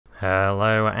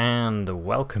Hello and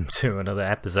welcome to another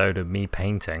episode of me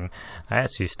painting. I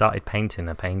actually started painting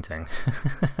a painting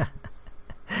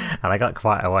and I got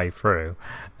quite a way through,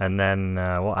 and then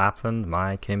what happened?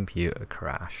 My computer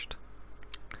crashed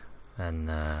and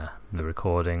the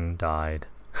recording died.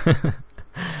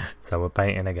 So we're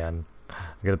painting again. I'm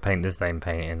going to paint the same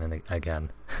painting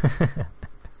again.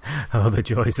 Oh, the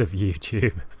joys of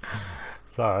YouTube.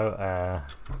 So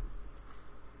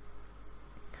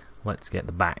let's get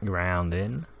the background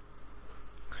in.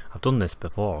 I've done this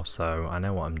before, so I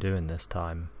know what I'm doing this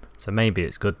time. So maybe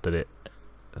it's good that it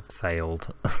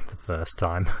failed the first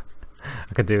time.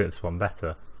 I could do this one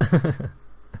better.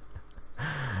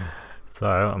 So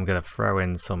I'm going to throw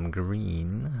in some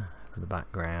green for the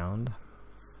background.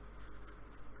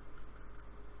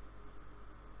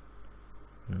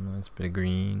 Nice bit of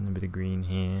green, a bit of green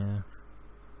here.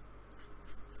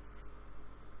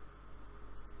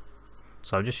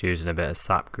 So I'm just using a bit of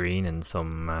sap green and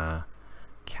some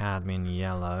cadmium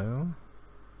yellow.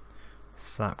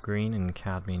 Sap green and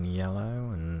cadmium yellow,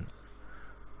 and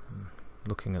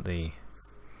looking at the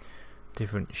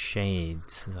different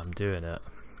shades as I'm doing it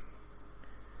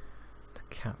to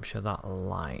capture that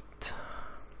light.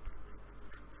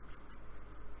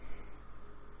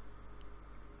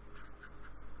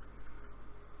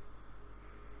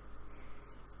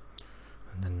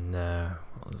 And then a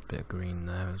bit of green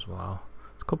there as well.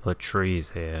 There's a couple of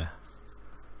trees here.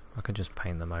 I could just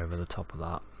paint them over the top of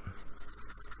that.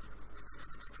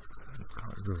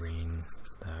 Got green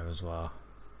there as well.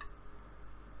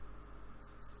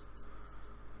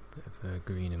 Bit of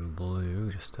green and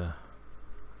blue just to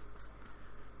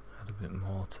add a bit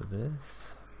more to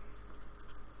this.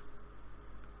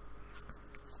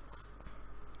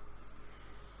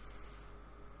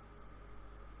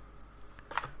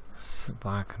 Sit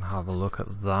back and have a look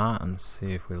at that and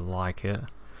see if we like it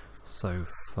so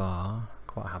far.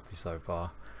 Quite happy so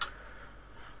far.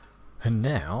 And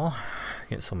now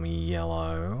get some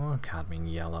yellow, cadmium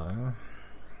yellow,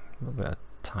 a little bit of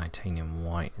titanium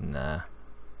white in there.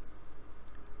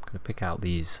 I'm going to pick out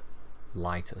these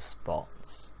lighter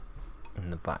spots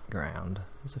in the background.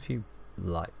 There's a few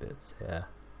light bits here.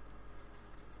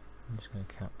 I'm just going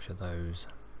to capture those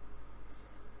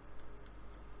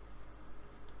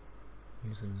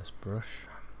using this brush.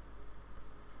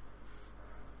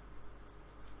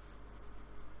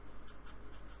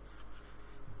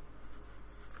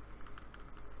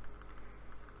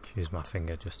 Use my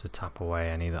finger just to tap away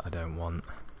any that I don't want,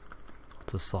 or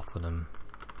to soften them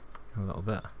a little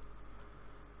bit.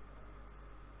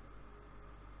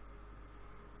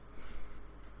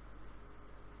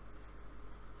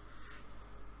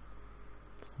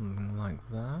 Something like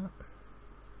that.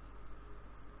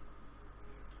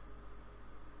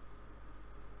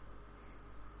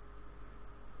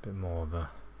 Bit more of a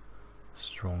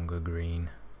stronger green.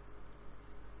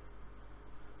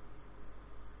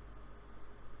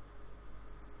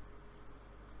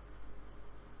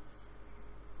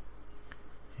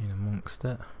 In amongst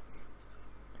it.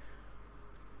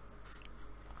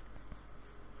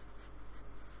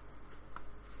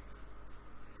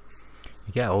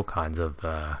 You get all kinds of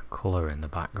colour in the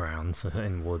backgrounds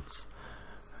in woods.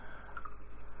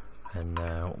 And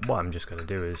what I'm just going to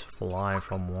do is fly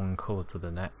from one colour to the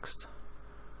next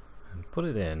and put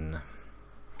it in.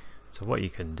 So what you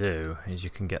can do is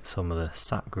you can get some of the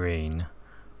sap green,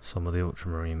 some of the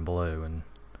ultramarine blue, and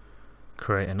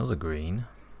create another green,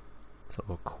 sort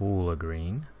of a cooler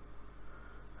green,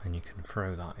 and you can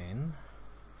throw that in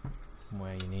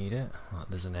where you need it. Like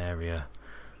there's an area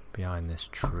behind this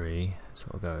tree,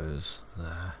 sort of goes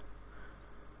there.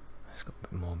 It's got a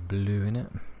bit more blue in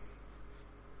it.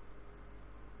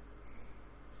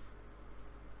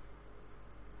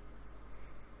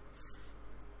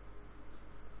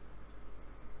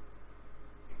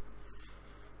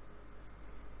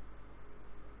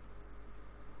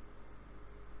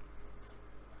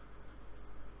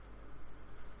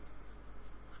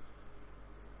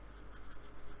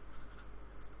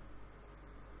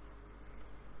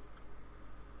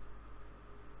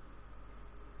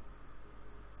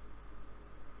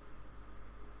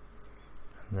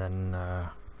 And then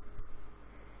a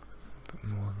bit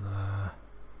more there.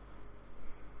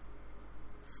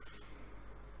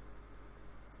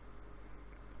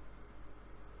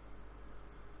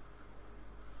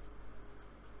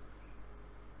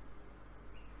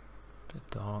 Bit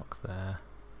dark there.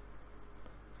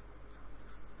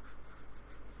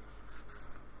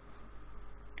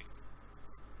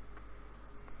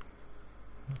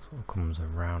 That sort of comes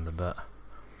around a bit.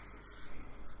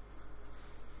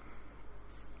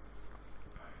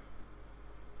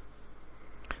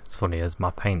 funny, as my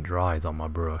paint dries on my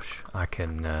brush I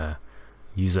can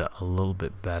use it a little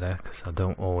bit better, because I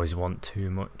don't always want too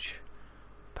much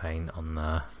paint on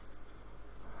there.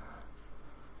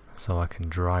 So I can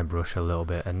dry brush a little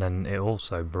bit, and then it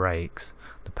also breaks,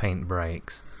 the paint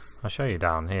breaks. I'll show you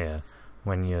down here,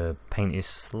 when your paint is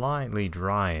slightly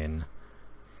drying,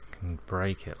 you can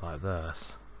break it like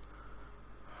this.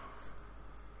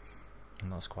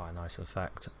 And that's quite a nice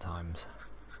effect at times.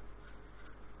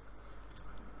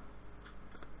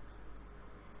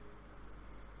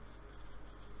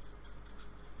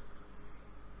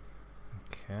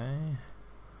 Okay,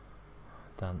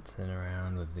 dancing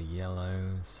around with the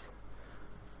yellows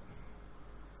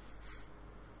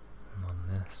and on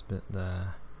this bit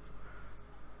there.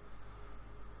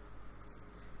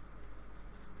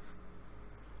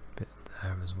 Bit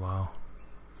there as well.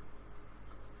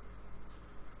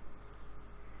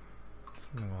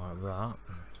 Something like that.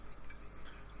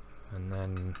 And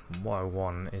then what I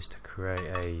want is to create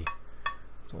a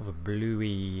sort of a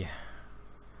bluey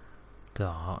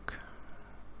dark.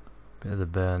 Bit of the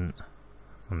burnt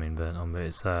on, but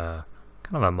it's kind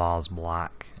of a Mars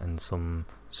black and some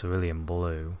cerulean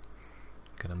blue.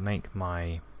 I'm gonna make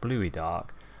my bluey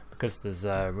dark because there's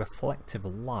a reflective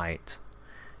light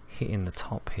hitting the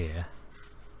top here.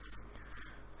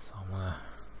 So I'm gonna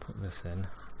put this in.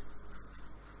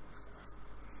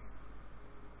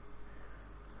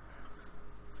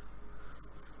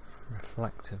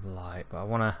 Reflective light, but I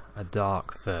want a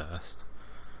dark first.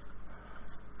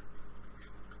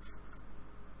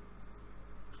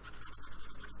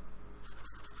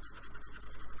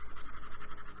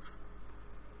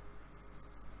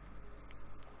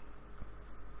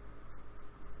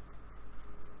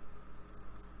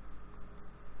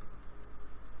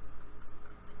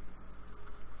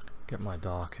 Get my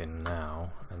dark in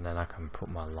now, and then I can put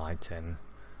my light in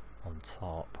on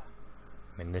top.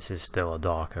 I mean, this is still a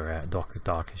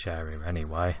darkish area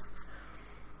anyway,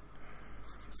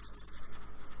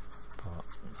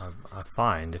 but I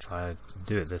find if I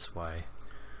do it this way,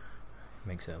 it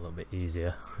makes it a little bit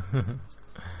easier. I'm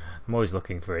always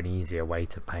looking for an easier way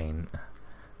to paint,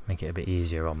 make it a bit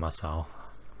easier on myself,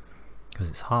 because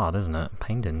it's hard, isn't it?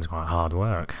 Painting's quite hard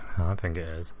work. I think it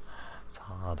is. It's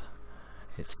hard.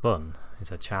 It's fun, it's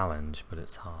a challenge, but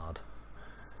it's hard.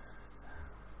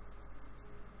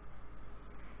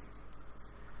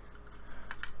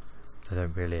 So I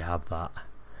don't really have that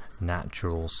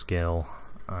natural skill.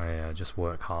 I just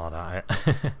work hard at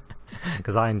it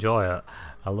because I enjoy it.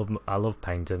 I love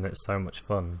painting. It's so much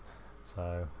fun.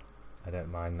 So I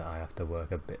don't mind that I have to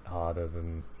work a bit harder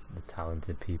than the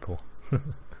talented people.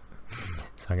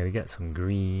 So I'm going to get some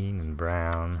green and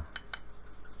brown.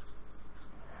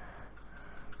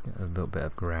 Get a little bit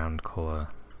of ground colour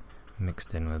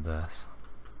mixed in with this.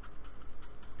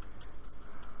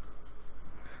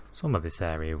 Some of this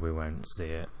area we won't see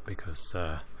it because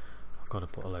I've got to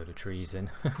put a load of trees in.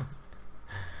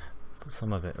 But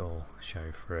some of it will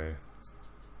show through.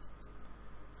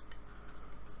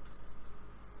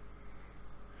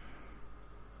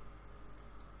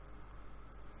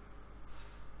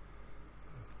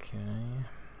 Okay.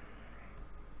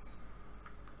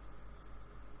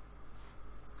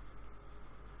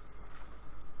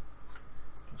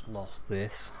 Lost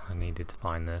this. I needed to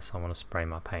find this. I want to spray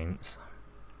my paints.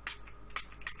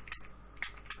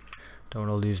 Don't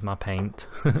want to lose my paint.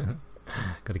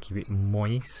 Got to keep it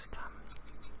moist.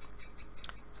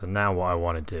 So now what I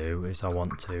want to do is I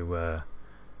want to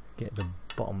get the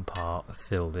bottom part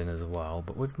filled in as well,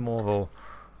 but with more of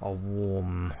a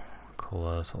warm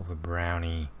colour, sort of a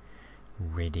browny,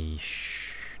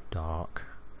 reddish, dark,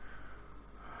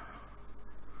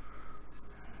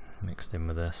 mixed in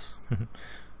with this.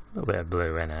 A little bit of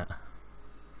blue in it.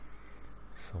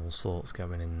 So all sorts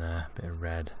going in there. Bit of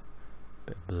red,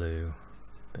 bit of blue,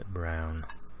 bit brown.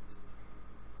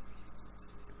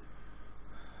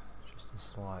 Just a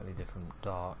slightly different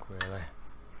dark, really.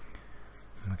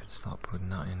 And we could start putting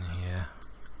that in here.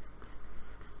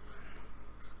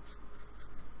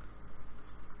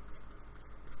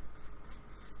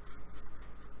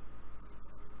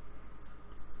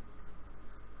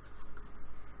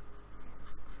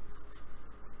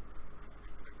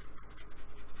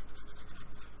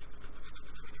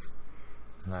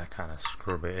 And I kind of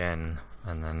scrub it in,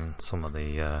 and then some of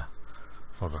the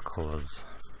other colours,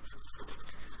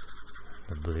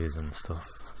 the blues and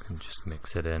stuff, I can just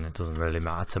mix it in. It doesn't really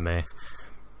matter to me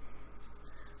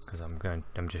because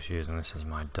I'm just using this as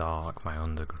my dark, my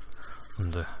under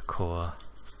colour.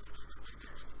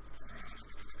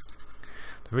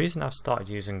 The reason I've started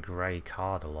using grey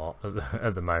card a lot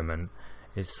at the moment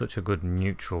is such a good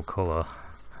neutral colour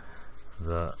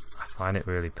that I find it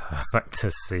really perfect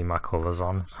to see my colours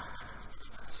on.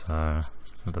 So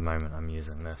at the moment I'm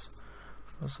using this.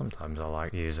 But sometimes I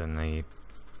like using the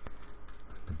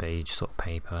beige sort of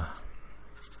paper.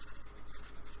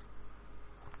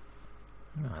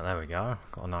 Oh, there we go,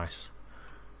 got a nice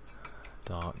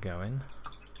dark going.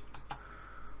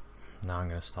 Now I'm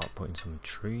going to start putting some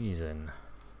trees in.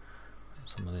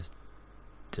 Some of this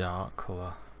dark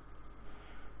colour.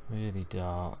 Really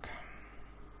dark.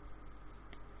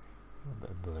 A little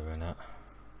bit of blue in it.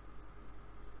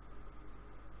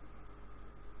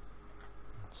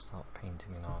 Let's start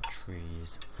painting in our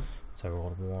trees. So we've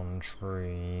got one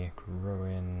tree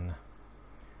growing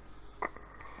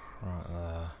right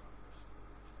there.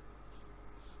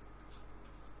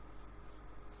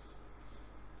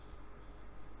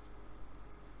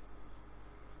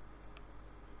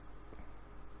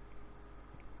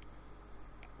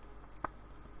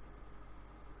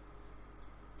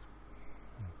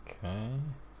 Okay.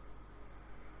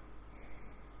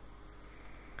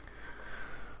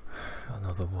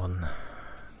 Another one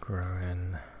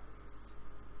growing.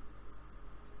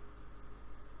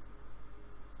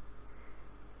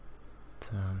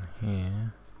 Down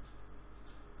here.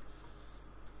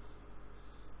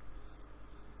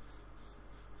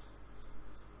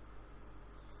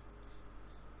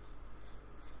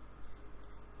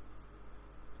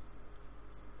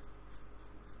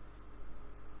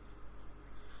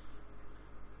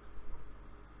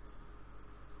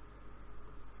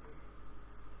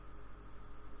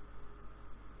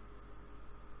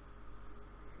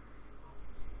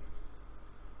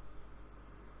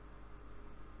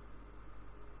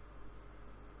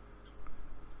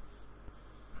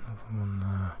 One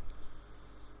there.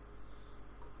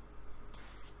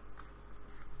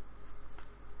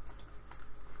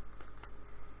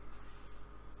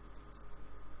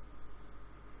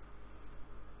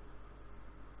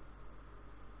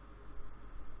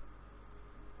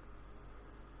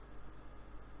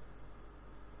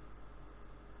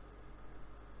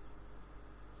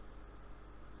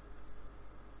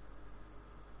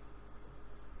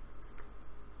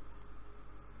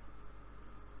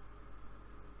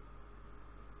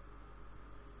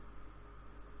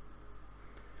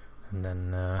 And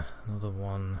then another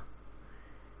one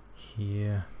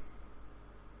here.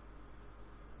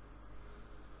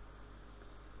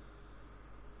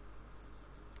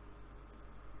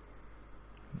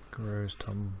 It grows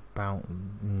to about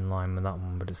in line with that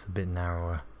one, but it's a bit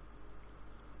narrower.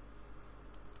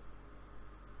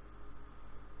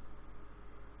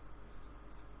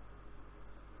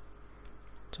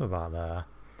 To about there.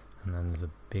 And then there's a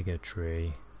bigger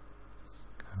tree.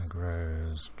 Kind of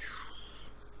grows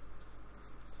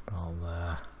about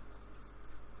there.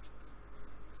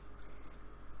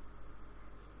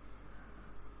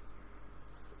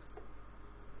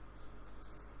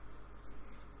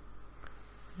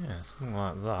 Yeah, something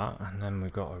like that, and then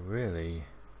we've got a really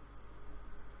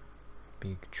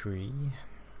big tree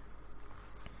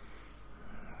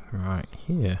right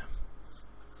here.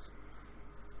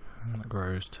 And that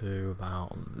grows to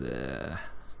about there.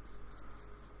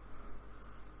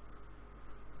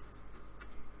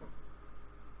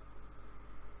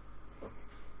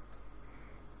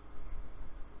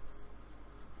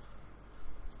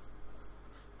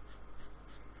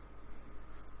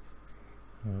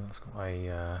 And that's got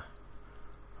a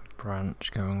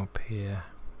branch going up here.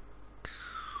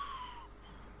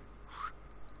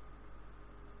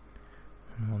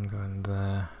 And one going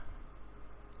there.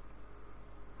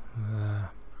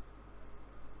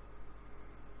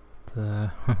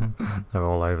 There. They're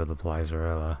all over the place,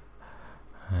 really.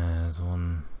 There's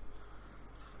one.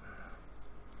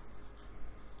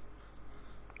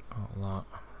 About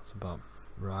that. That's about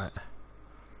right.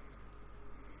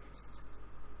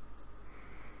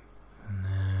 And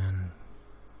then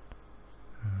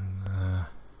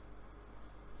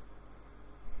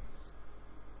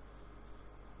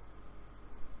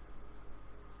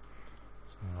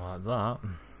something like that.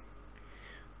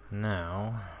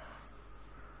 Now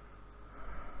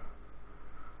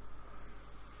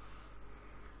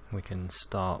we can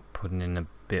start putting in a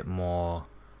bit more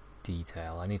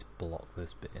detail. I need to block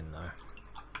this bit in though.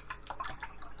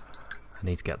 I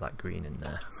need to get that green in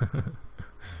there.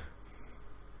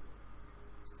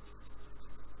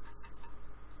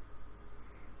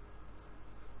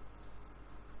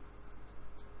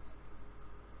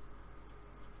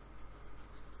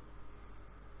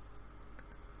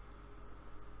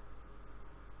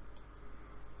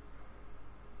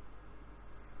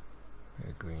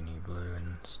 Greeny blue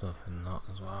and stuff in that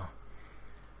as well.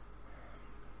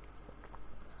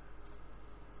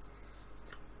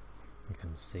 You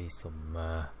can see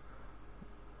some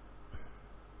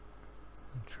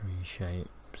tree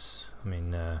shapes, I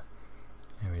mean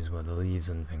areas where the leaves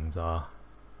and things are.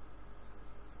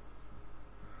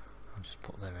 I'll just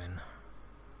put them in.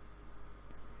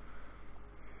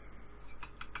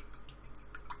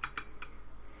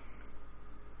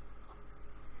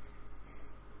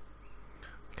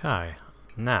 Okay,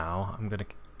 now I'm going to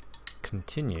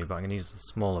continue, but I'm going to use a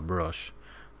smaller brush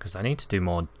because I need to do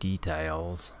more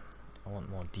details. I want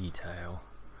more detail.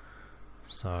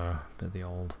 So, a bit of the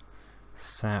old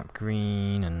sap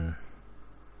green and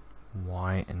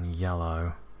white and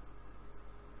yellow.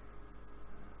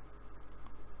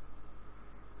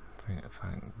 I think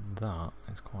that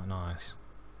is quite nice.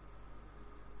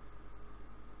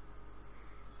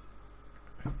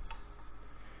 And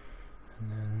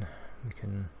then we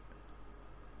can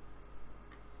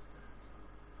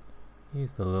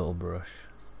use the little brush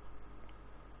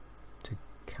to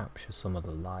capture some of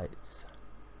the lights.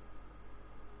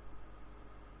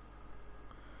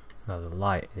 Now the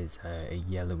light is a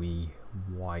yellowy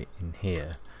white in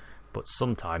here, but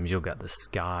sometimes you'll get the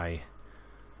sky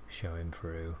showing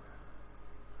through.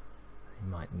 You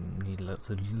might need lots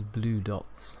of little blue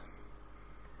dots.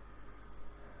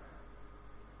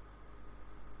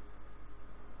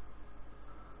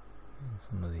 And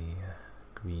some of the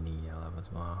greeny yellow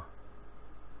as well.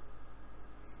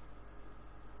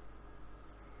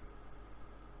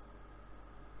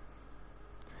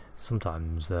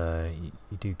 Sometimes you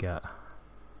do get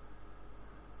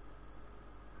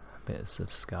bits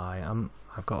of sky.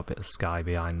 I've got a bit of sky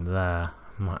behind there.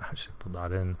 I might actually put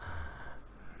that in.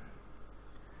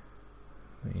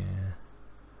 But yeah,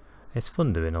 it's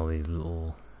fun doing all these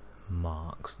little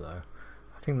marks though.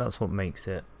 I think that's what makes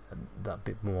it that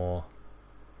bit more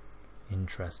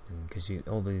interesting, because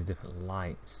all these different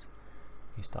lights,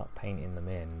 you start painting them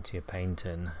into your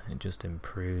painting, it just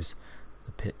improves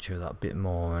the picture that bit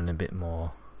more and a bit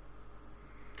more.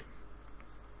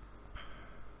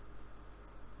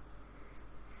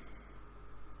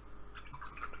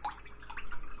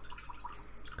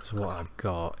 Because what I've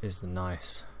got is the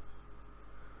nice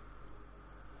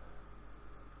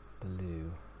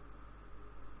blue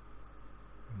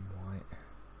and white.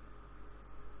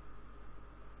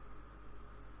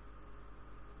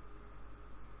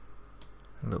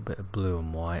 A little bit of blue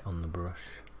and white on the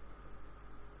brush.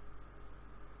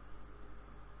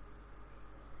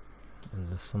 And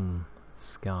there's some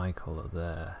sky colour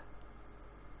there.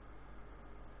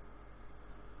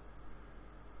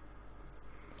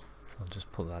 So I'll just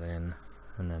put that in,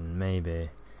 and then maybe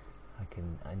I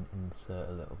can insert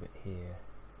a little bit here.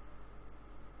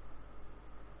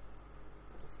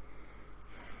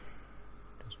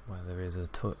 Just where there is a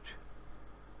touch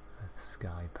of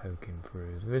sky poking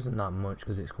through. There isn't that much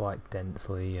because it's quite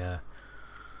densely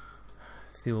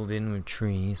filled in with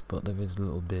trees, but there is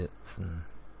little bits, and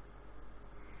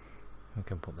we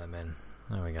can put them in.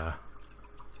 There we go.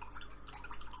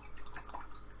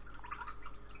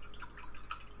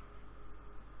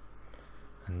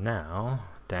 And now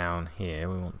down here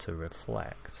we want to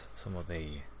reflect some of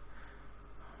the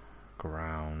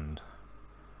ground.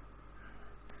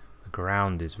 The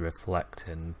ground is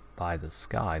reflecting by the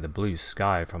sky. The blue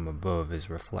sky from above is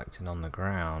reflecting on the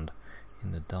ground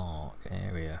in the dark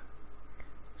area.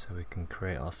 So we can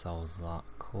create ourselves that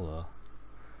colour.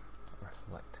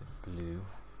 Reflected blue.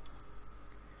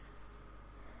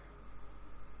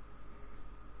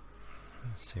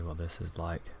 Let's see what this is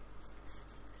like.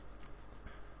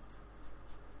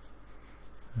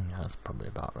 Yeah, that's probably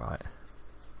about right.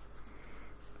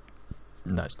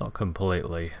 No, it's not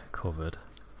completely covered.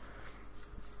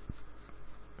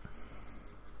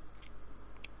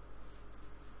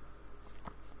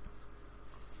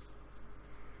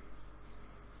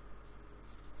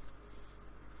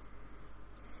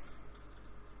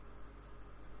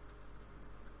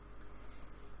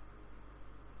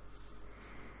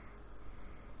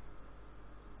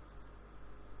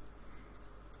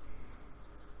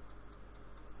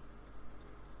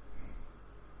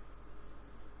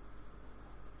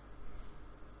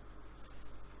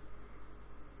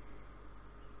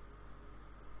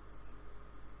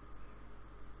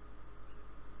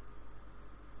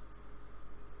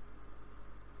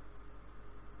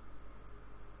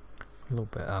 A little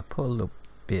bit, I put a little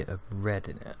bit of red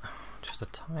in it, just a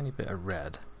tiny bit of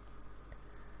red.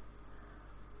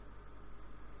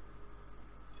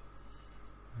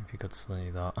 If you could see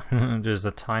that, just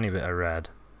a tiny bit of red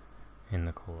in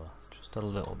the colour, just a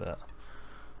little bit.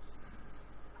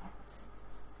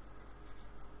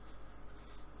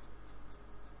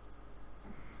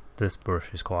 This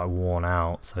brush is quite worn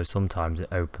out, so sometimes it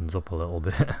opens up a little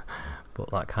bit, but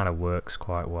that kind of works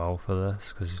quite well for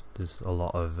this because there's a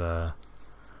lot of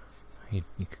you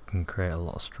can create a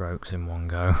lot of strokes in one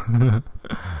go.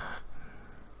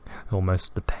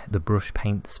 Almost the brush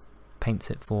paints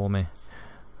it for me.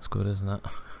 That's good, isn't it?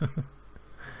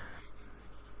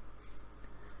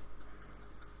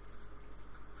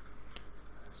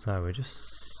 So we're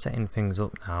just setting things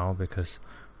up now, because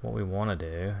what we want to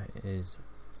do is,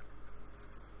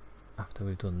 after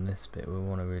we've done this bit, we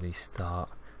want to really start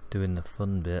doing the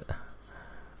fun bit.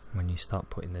 When you start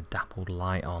putting the dappled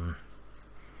light on,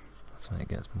 that's when it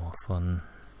gets more fun.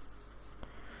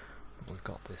 But we've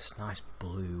got this nice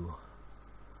blue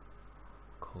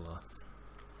colour.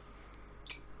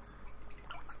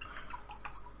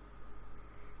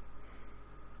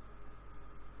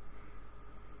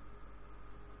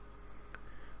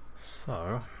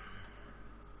 So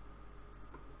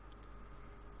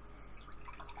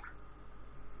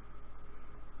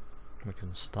we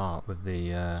can start with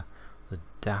the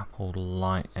dappled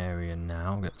light area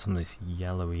now. Get some of this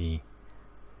yellowy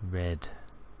red,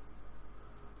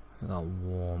 that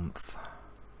warmth,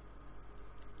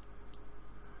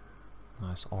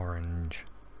 nice orange.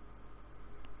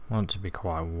 I want it to be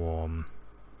quite warm.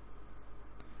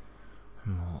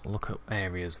 And we'll look at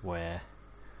areas where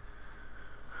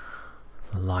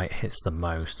the light hits the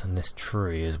most, and this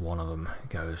tree is one of them. It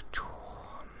goes.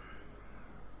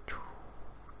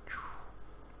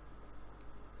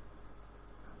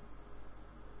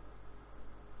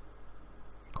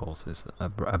 Of course, it's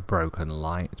a broken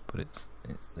light, but it's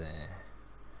there.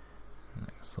 And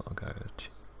it sort of goes.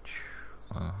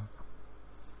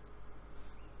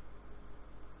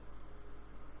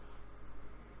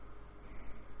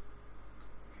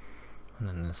 And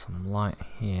then there's some light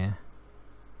here.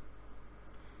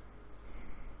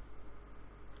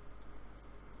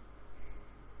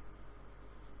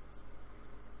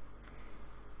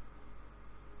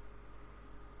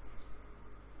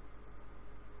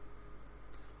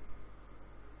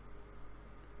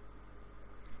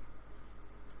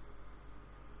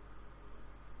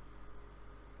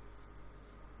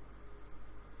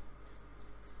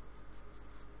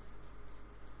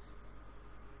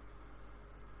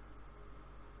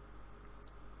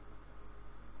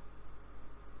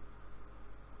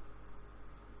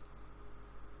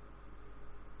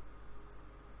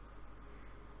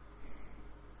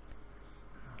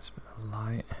 Nice bit of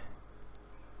light.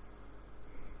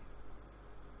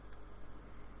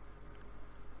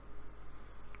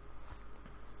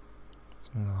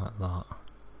 Something like that.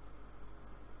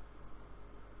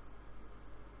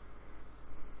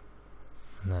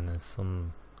 And then there's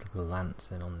some little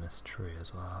lancing on this tree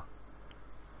as well.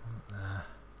 Right there.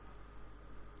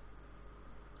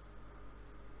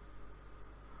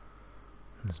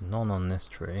 There's none on this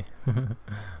tree. There's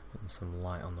some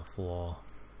light on the floor.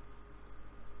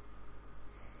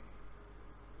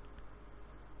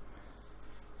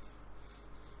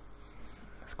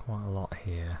 There's quite a lot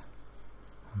here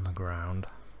on the ground,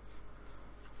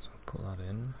 so I'll put that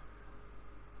in.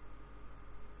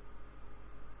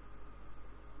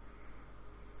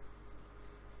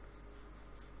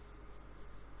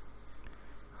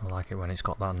 I like it when it's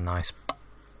got that nice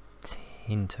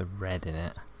hint of red in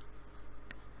it.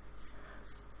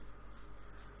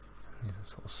 These are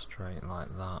sort of straight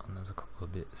like that, and there's a couple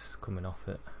of bits coming off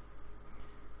it.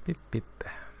 Beep beep.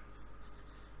 There's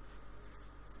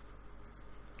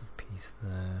a piece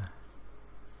there.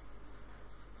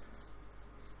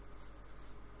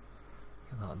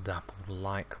 Get that dappled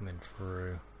light coming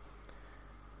through.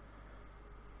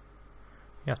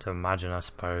 You have to imagine, I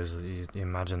suppose, you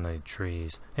imagine the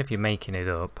trees. If you're making it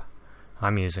up,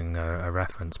 I'm using a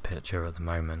reference picture at the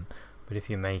moment, but if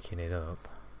you're making it up,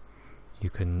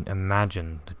 you can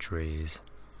imagine the trees.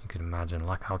 You can imagine,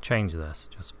 like, I'll change this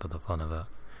just for the fun of it.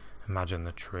 Imagine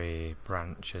the tree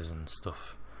branches and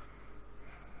stuff,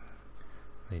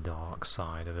 the dark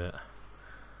side of it.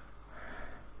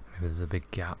 Maybe there's a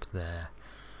big gap there.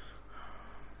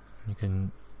 You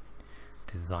can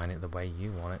design it the way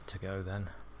you want it to go then.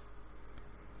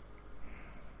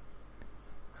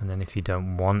 And then if you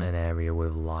don't want an area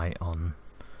with light on,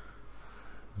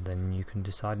 then you can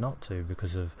decide not to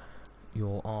because of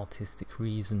your artistic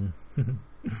reason.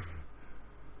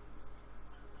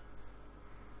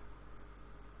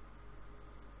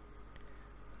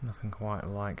 Nothing quite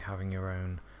like having your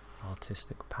own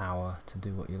artistic power to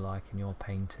do what you like in your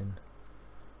painting.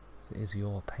 It is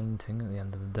your painting at the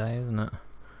end of the day, isn't it?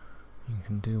 You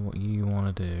can do what you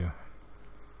want to do.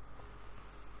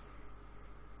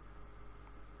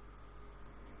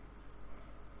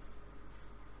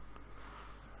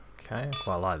 Okay, I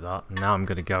quite like that. Now I'm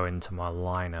going to go into my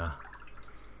liner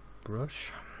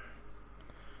brush,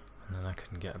 and then I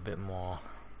can get a bit more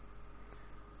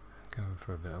Going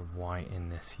for a bit of white in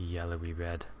this yellowy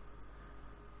red,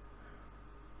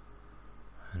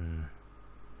 and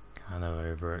kind of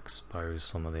overexpose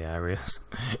some of the areas.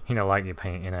 You know, like you're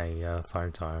painting a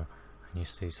photo and you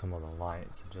see some of the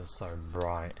lights are just so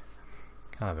bright,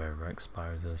 kind of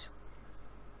overexposes.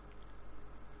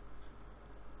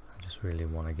 I just really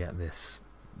want to get this,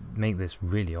 make this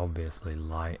really obviously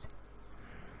light.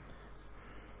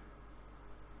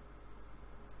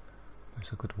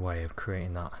 It's a good way of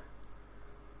creating that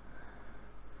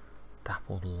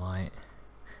dappled light.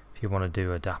 If you want to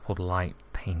do a dappled light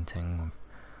painting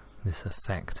with this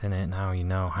effect in it, now you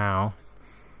know how.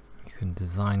 You can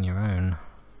design your own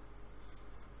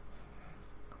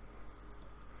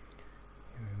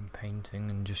painting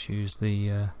and just use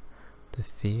the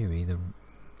theory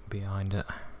behind it.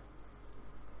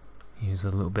 Use a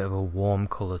little bit of a warm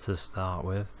colour to start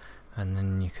with, and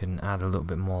then you can add a little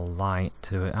bit more light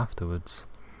to it afterwards.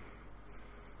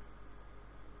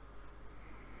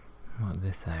 Like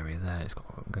this area there, it's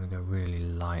going to go really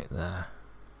light there.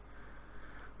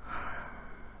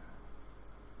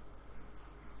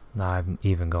 Now I've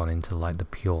even gone into like the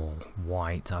pure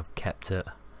white. I've kept it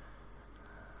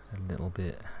a little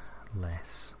bit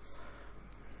less.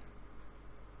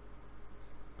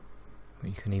 But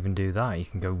you can even do that, you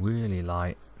can go really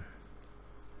light.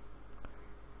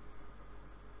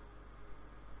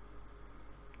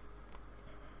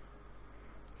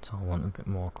 So I want a bit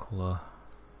more colour.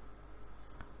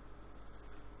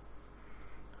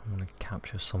 I want to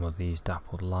capture some of these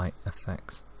dappled light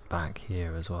effects back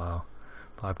here as well.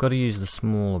 But I've got to use the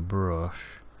smaller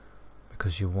brush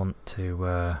because you want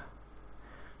to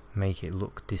make it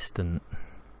look distant.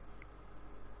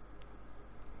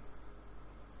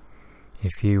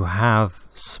 If you have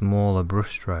smaller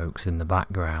brush strokes in the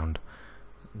background,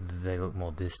 they look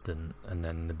more distant, and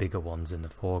then the bigger ones in the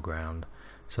foreground.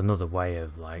 It's another way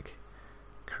of like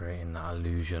creating that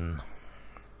illusion.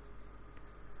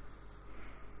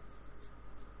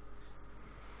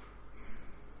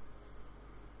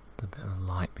 There's a bit of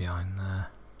light behind there.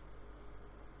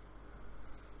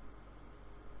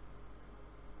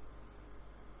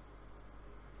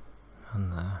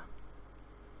 And there.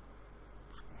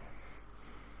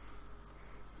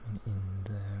 And in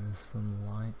there is some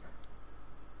light.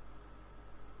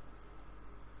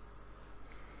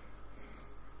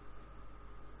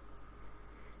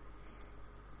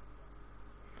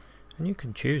 And you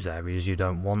can choose areas you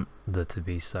don't want there to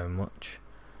be so much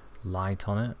light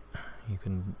on it. You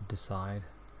can decide,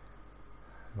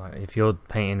 like if you're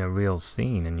painting a real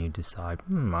scene and you decide,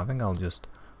 I think I'll just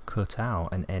cut out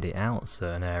and edit out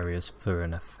certain areas for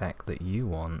an effect that you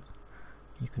want,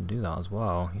 you can do that as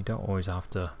well. You don't always have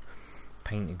to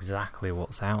paint exactly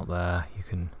what's out there. You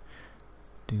can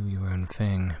do your own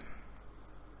thing.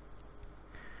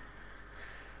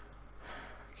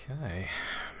 Okay.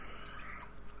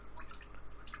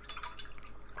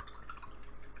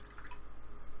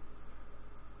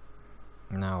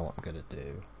 Now what I'm going to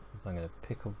do is I'm going to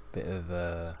pick a bit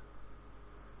of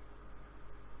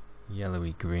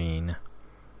yellowy green,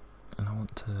 and I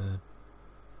want to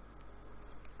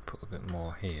put a bit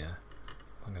more here.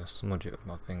 I'm going to smudge it with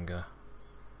my finger.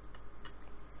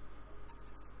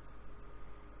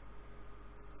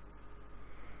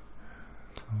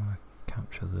 So I want to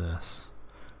capture this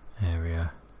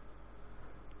area.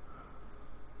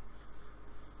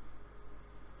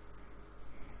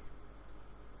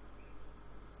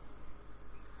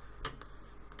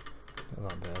 Get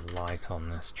that bit of light on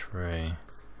this tree.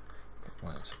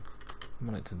 I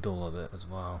want it to dull a bit as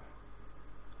well.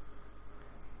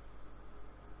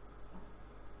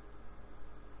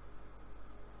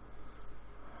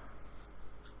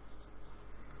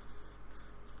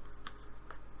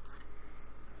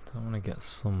 So I want to get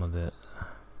some of it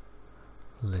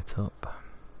lit up.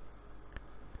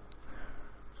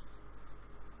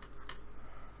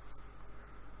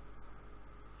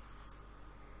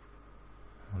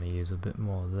 I want to use a bit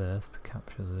more of this to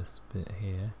capture this bit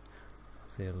here.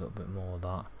 See a little bit more of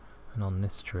that, and on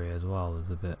this tree as well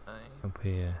there's a bit up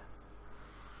here.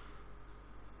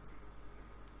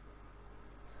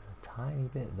 There's a tiny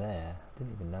bit there, I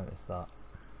didn't even notice that.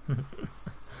 And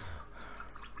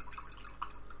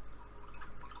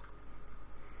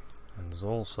there's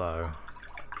also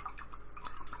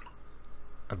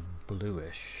a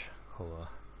bluish colour.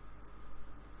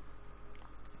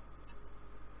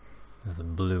 There's a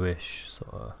bluish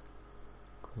sort of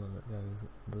colour that goes up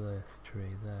this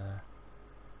tree there.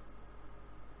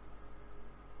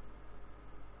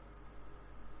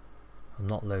 I'm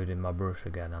not loading my brush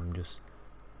again, I'm just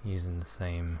using the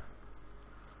same,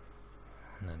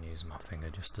 and then using my finger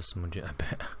just to smudge it a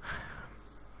bit.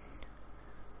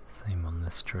 Same on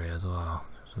this tree as well,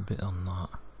 just a bit on that.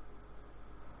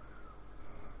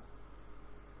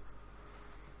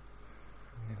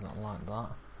 Leave that like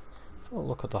that. So we'll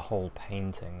look at the whole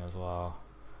painting as well.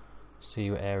 See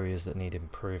areas that need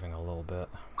improving a little bit.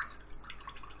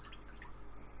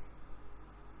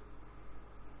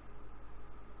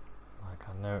 Like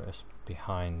I noticed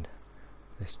behind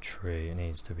this tree it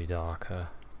needs to be darker.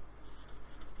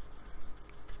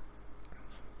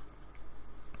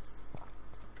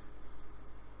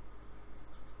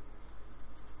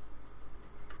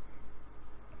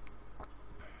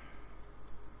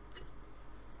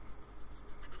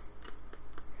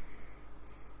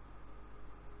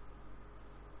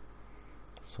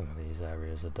 Some of these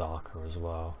areas are darker as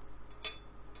well. So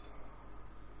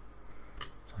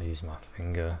I use my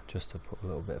finger just to put a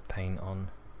little bit of paint on.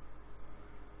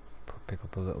 Pick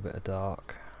up a little bit of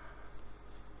dark.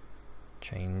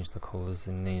 Change the colours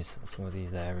in some of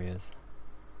these areas.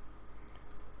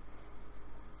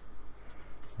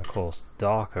 Of course, the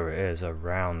darker it is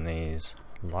around these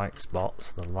light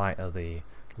spots, the lighter the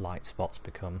light spots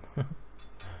become.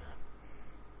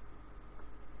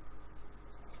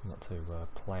 Something to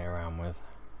play around with.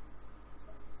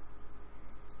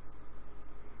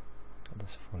 Got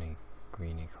this funny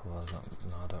greeny colour.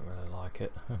 No, I don't really like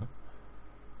it.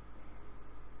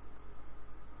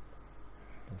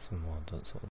 There's some more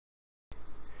sort of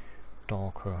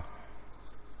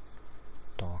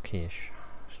darkish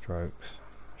strokes,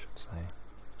 I should say.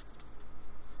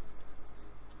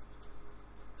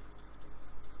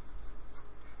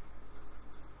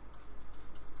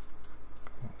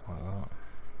 Like that.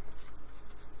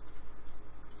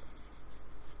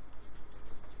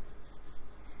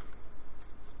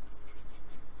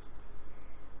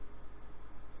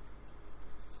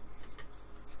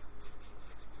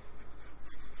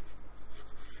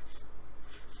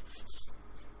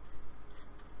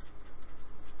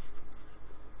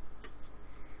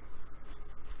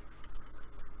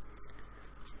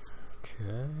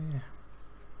 Okay.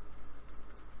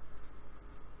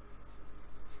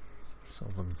 So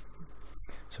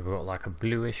we've got like a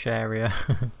bluish area,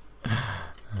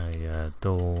 a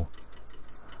dull,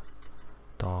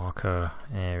 darker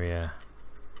area,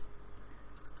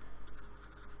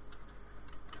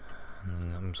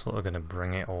 and I'm sort of going to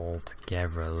bring it all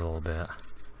together a little bit.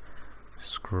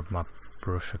 Scrub my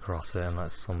brush across it and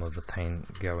let some of the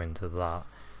paint go into that,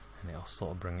 and it'll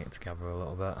sort of bring it together a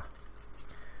little bit.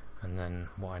 And then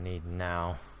what I need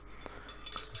now,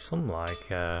 because there's some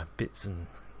like bits and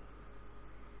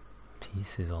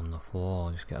pieces on the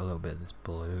floor, just get a little bit of this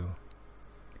blue.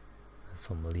 There's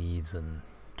some leaves and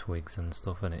twigs and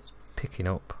stuff, and it's picking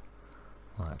up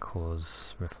like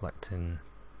colours reflecting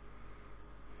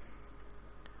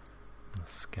the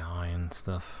sky and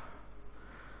stuff.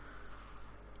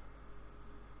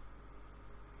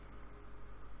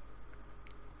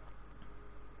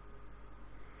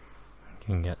 You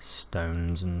can get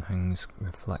stones and things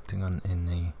reflecting on in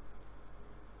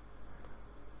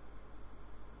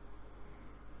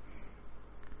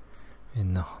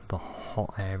the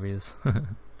hot areas.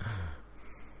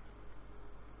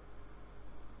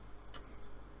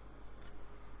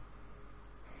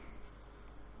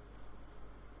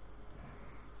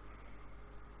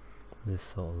 This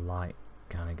sort of light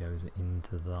kind of goes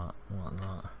into that like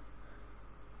that.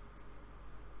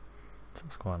 So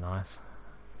that's quite nice.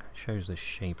 Shows the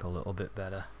shape a little bit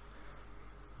better.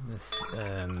 This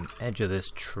edge of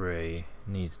this tree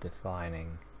needs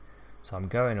defining, so I'm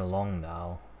going along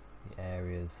now the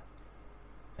areas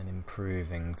and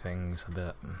improving things a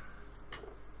bit.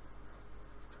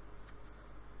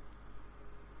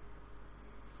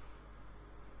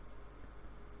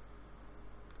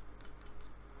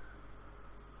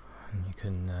 And you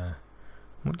can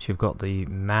once you've got the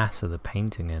mass of the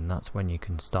painting in, that's when you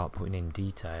can start putting in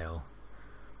detail.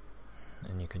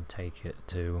 And you can take it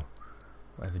to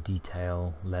whatever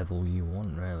detail level you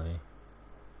want, really.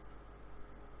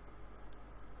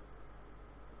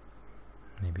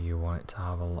 Maybe you want it to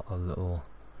have a lot of little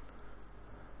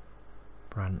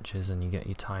branches, and you get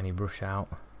your tiny brush out,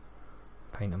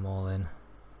 paint them all in.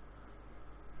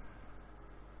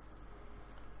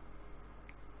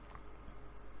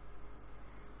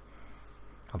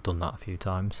 I've done that a few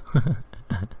times. It's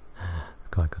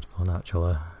quite good fun,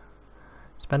 actually.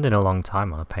 Spending a long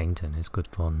time on a painting is good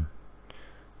fun.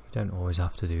 You don't always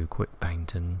have to do quick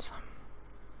paintings.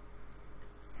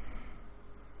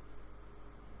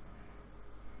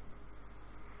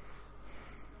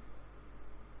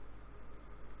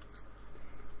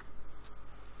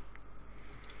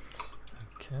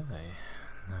 Okay,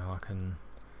 now I can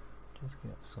just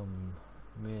get some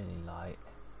really light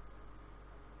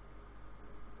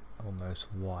almost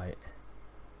white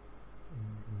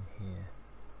in here.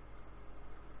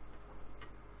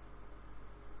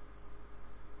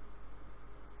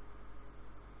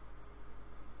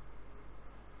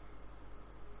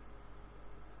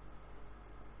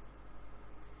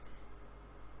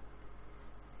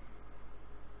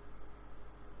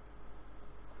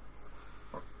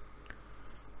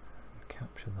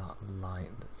 Capture that light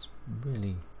that's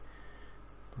really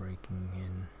breaking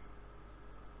in.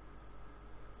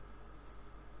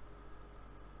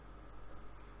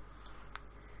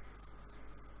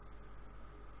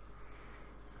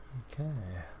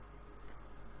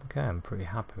 Okay, I'm pretty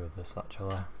happy with this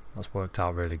actually. That's worked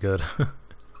out really good.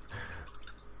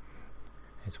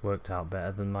 It's worked out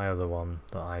better than my other one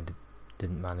that I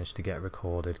didn't manage to get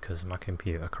recorded because my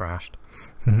computer crashed.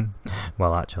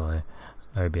 Well, actually,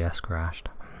 OBS crashed.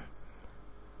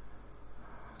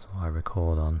 That's what I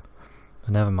record on.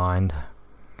 But never mind.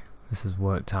 This has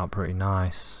worked out pretty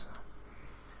nice.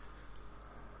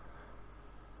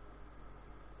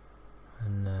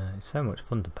 And it's so much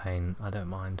fun to paint, I don't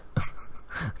mind.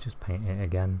 Just paint it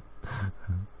again. I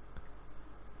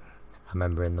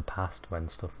remember in the past when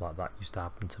stuff like that used to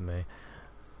happen to me,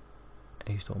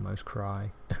 I used to almost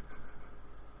cry.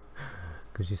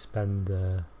 Because you spend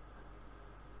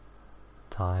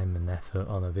time and effort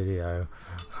on a video,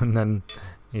 and then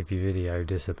if your video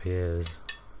disappears,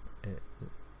 it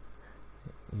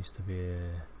used to be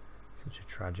such a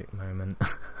tragic moment.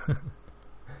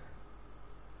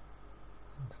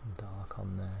 Some dark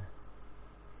on there.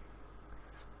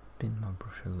 Spin my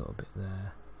brush a little bit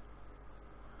there.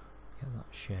 Get that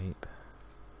shape.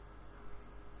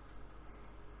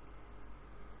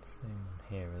 Same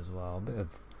here as well. A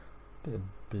bit of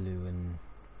blue and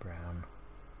brown.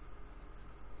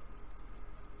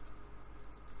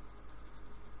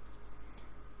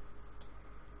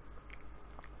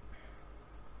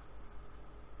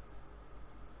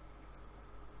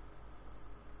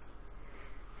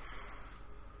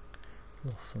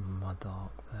 Lost some of my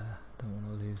dark there, don't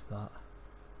want to lose that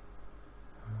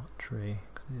on that tree,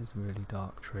 because it is a really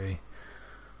dark tree.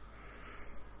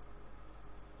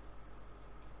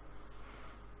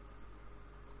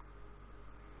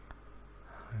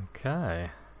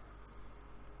 Okay.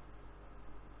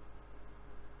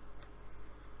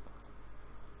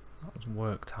 That's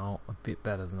worked out a bit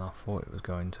better than I thought it was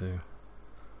going to.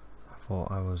 I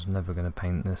thought I was never going to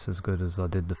paint this as good as I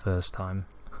did the first time.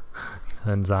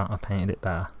 Turns out I painted it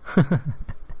better.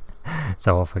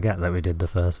 So I'll forget that we did the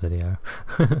first video.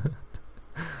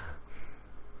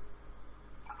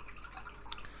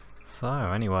 So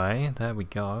anyway, there we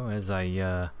go. There's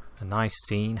a nice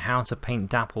scene, how to paint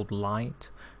dappled light,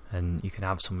 and you can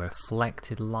have some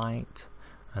reflected light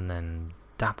and then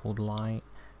dappled light,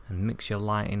 and mix your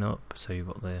lighting up so you've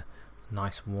got the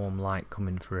nice warm light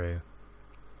coming through.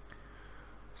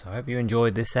 So I hope you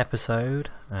enjoyed this episode,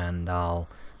 and I'll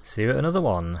see you at another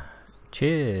one.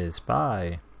 Cheers,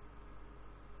 bye.